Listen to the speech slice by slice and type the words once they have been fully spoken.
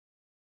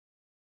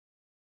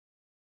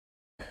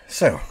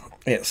So,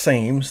 it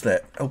seems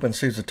that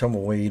OpenSUSE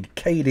Tumbleweed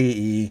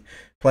KDE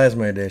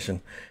Plasma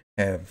Edition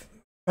have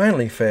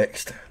finally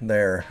fixed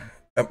their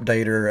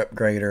updater,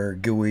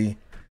 upgrader, GUI,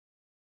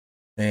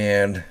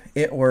 and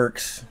it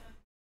works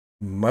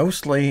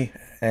mostly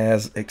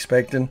as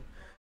expected.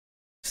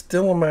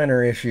 Still a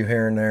minor issue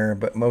here and there,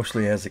 but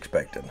mostly as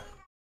expected.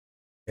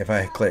 If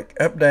I click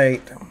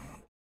update,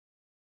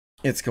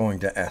 it's going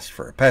to ask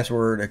for a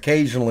password.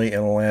 Occasionally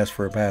it'll ask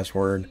for a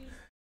password.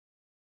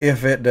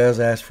 If it does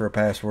ask for a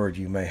password,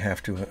 you may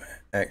have to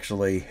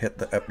actually hit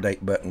the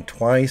update button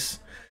twice,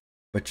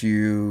 but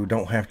you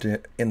don't have to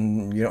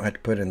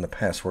put in the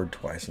password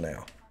twice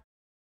now.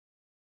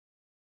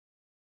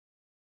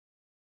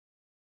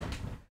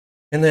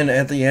 And then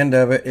at the end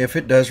of it, if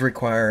it does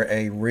require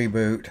a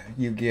reboot,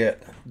 you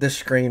get this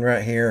screen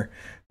right here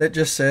that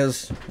just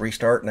says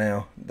restart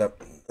now. The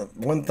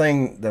one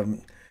thing, the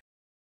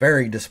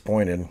very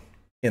disappointed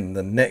in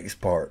the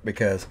next part,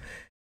 because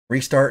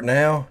restart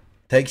now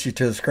takes you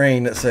to the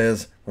screen that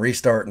says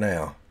restart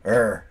now.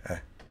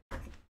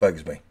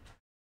 Bugs me.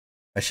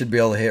 I should be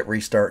able to hit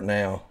restart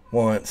now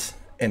once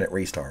and it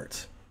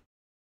restarts.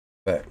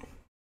 But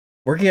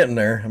we're getting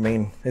there. I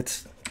mean,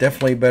 it's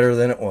definitely better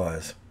than it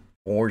was,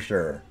 for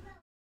sure.